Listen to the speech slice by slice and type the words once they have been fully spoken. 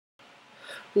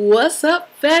What's up,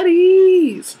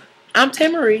 fatties? I'm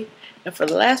Tae-marie, and for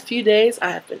the last few days,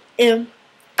 I have been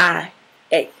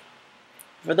MIA.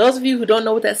 For those of you who don't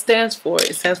know what that stands for,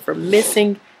 it stands for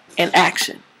missing in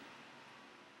action.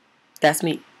 That's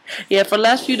me. Yeah, for the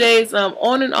last few days,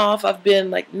 on and off, I've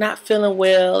been like not feeling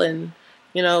well, and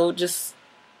just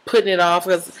putting it off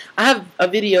because I have a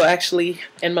video actually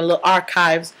in my little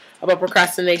archives about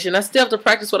procrastination. I still have to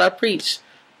practice what I preach.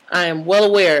 I am well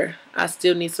aware I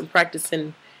still need some practice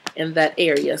in that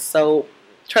area. So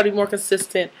try to be more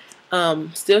consistent.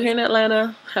 Still here in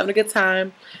Atlanta, having a good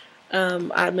time.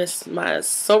 I missed my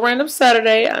So Random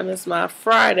Saturday. I missed my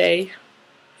Friday.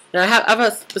 Now I have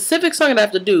a specific song that I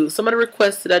have to do. Somebody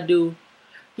requested I do.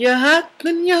 You're hot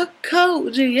and you're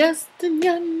cold, you're yes and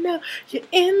you're no, you're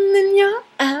in and you're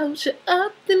out, you're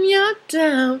up and you're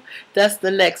down. That's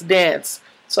the next dance.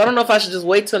 So I don't know if I should just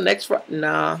wait till next Friday.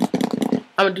 Nah,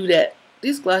 I'm gonna do that.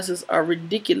 These glasses are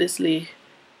ridiculously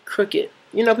crooked.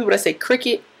 You know people that say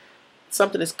cricket?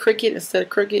 Something is cricket instead of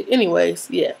cricket. Anyways,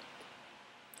 yeah.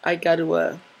 I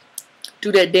gotta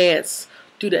do that dance.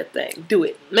 Do that thing. Do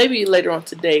it. Maybe later on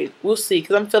today. We'll see,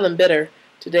 because I'm feeling better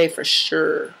today for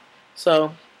sure.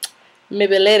 So,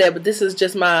 maybe later, but this is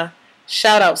just my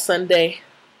shout out Sunday.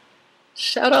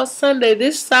 Shout out Sunday.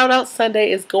 This shout out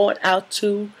Sunday is going out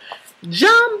to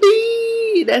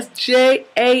JAMBY. That's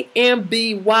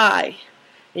JAMBY.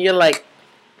 And you're like,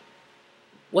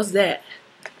 what's that?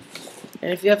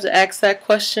 And if you have to ask that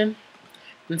question,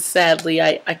 then sadly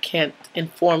I can't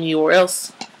inform you, or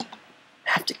else I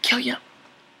have to kill you.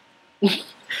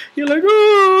 You're like,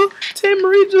 oh,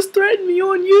 Tae-marie just threatened me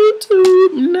on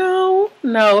YouTube.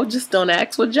 No, just don't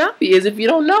ask what JAMBY is if you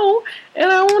don't know,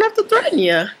 and I won't have to threaten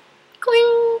you.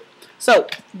 Cling. So,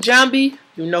 JAMBY,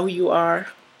 you know who you are.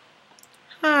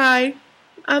 Hi,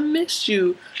 I missed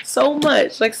you so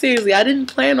much. Like, seriously, I didn't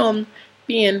plan on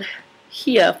being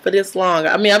here for this long.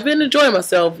 I mean, I've been enjoying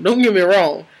myself, don't get me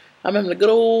wrong. I'm having a good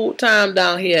old time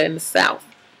down here in the South,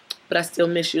 but I still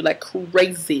miss you like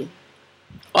crazy.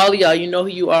 All of y'all, you know who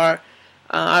you are.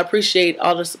 I appreciate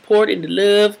all the support and the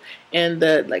love and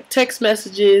the text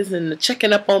messages and the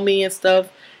checking up on me and stuff,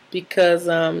 because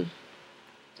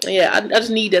yeah, I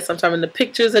just need that sometimes. In the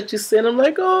pictures that you send, I'm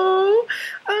like, oh,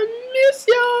 I miss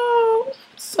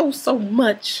y'all so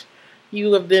much.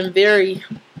 You have been very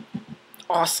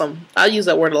awesome. I use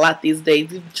that word a lot these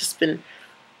days. You've just been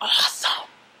awesome.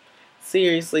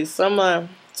 Seriously,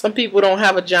 some people don't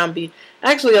have a JAMBY.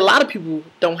 Actually, a lot of people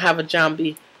don't have a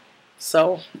JAMBY.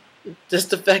 So, just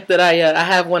the fact that I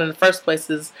have one in the first place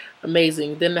is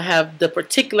amazing. Then to have the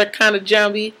particular kind of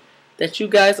JAMBY that you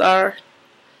guys are,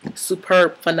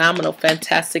 superb, phenomenal,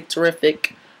 fantastic,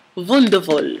 terrific,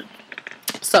 wonderful.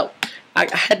 So, I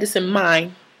had this in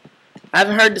mind. I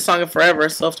haven't heard the song in forever,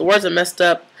 so if the words are messed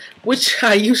up, which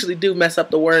I usually do mess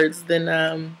up the words,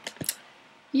 then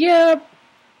yeah,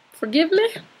 forgive me.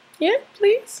 Yeah,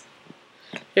 please.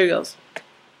 Here it goes.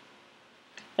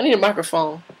 I need a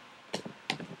microphone.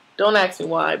 Don't ask me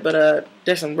why, but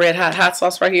there's some red hot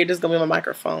sauce right here. This is gonna be my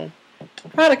microphone.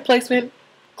 Product placement.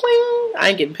 Cling. I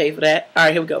ain't getting paid for that.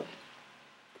 Alright, here we go.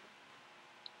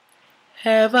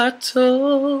 Have I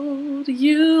told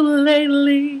you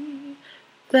lately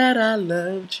that I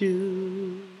loved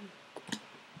you?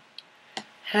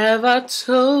 Have I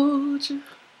told you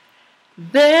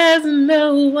there's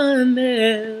no one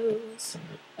else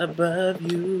above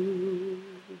you?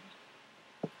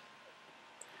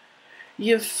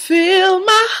 You fill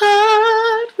my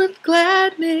heart with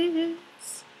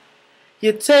gladness.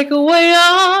 You take away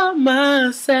all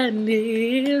my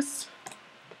sadness.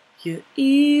 You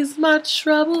ease my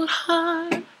troubled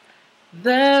heart.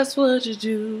 That's what you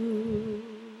do.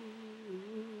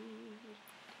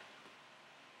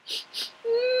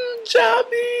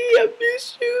 JAMBY, I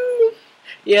miss you.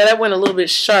 Yeah, that went a little bit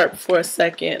sharp for a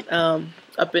second.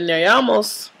 Up in there, I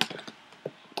almost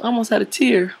had a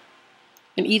tear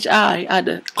in each eye. I had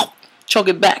to choke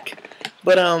it back,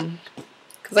 but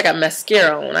cause I got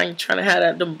mascara on. I ain't trying to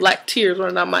have them black tears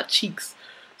running down my cheeks.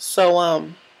 So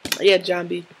yeah,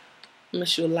 JAMBY, I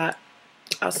miss you a lot.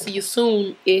 I'll see you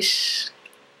soon,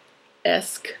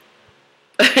 esque.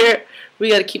 We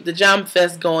gotta keep the JAMB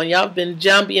Fest going. Y'all been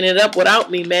JAMBYing it up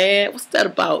without me, man. What's that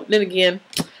about? Then again,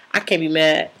 I can't be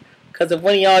mad, because if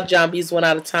one of y'all JAMBYs went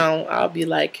out of town, I'll be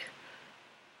like,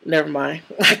 never mind.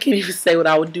 I can't even say what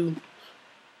I would do.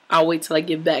 I'll wait till I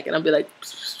get back, and I'll be like,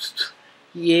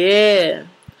 yeah.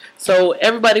 So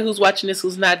everybody who's watching this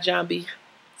who's not JAMBY,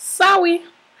 sorry.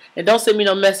 And don't send me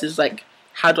no message like,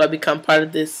 how do I become part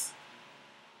of this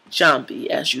JAMBY,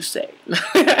 as you say.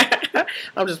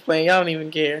 I'm just playing. Y'all don't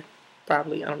even care.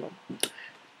 Probably. I don't know.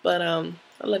 But I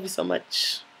love you so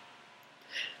much.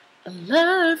 I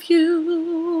love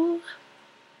you.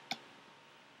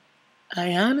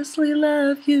 I honestly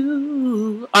love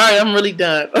you. Alright, I'm really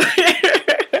done.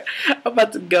 I'm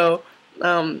about to go.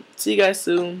 See you guys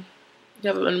soon. You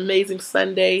have an amazing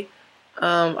Sunday.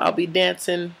 I'll be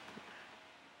dancing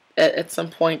at some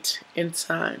point in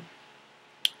time.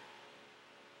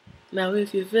 Now,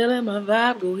 if you're feeling my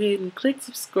vibe, go ahead and click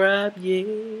subscribe.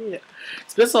 Yeah.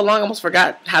 It's been so long, I almost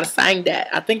forgot how to sing that.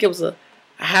 I think it was a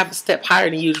half a step higher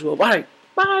than usual. Bye.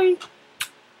 Bye.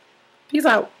 Peace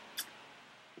out.